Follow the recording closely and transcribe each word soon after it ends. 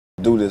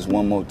do this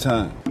one more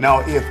time.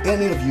 Now, if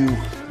any of you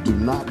do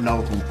not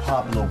know who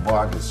Pablo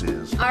Vargas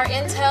is, our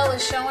intel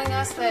is showing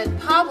us that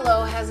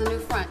Pablo has a new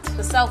front,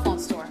 the cell phone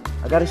store.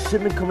 I got a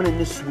shipment coming in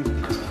this week.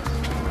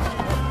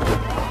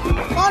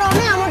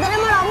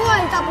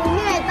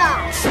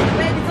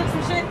 Baby took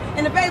some shit,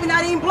 and the baby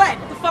not even black.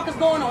 What the fuck is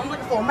going on? I'm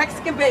looking for a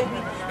Mexican baby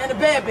and a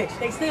bad bitch.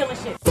 They stealing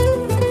shit.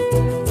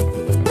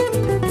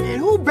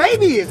 And who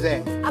baby is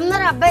that? I'm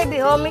not a baby,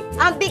 homie.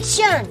 I'm Big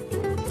Sean.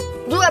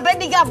 Do a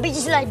baby got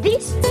bitches like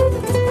this?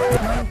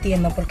 No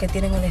entiendo por qué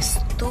tienen un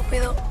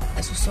estúpido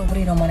de su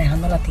sobrino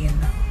manejando la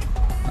tienda.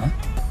 Huh?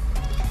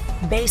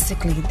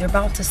 Basically, they're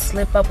about to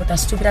slip up with that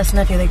stupid ass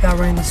nephew they got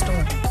running the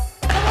store.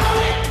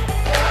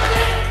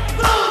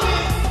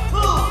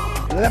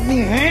 Let me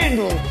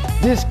handle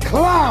this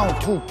clown,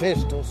 two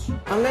pistols.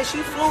 Unless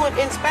you fluent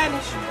in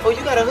Spanish or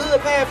you got a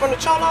hood pad from the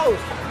Cholos,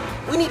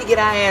 we need to get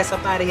our ass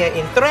up out of here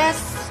in 3,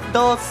 2,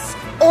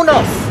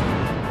 1.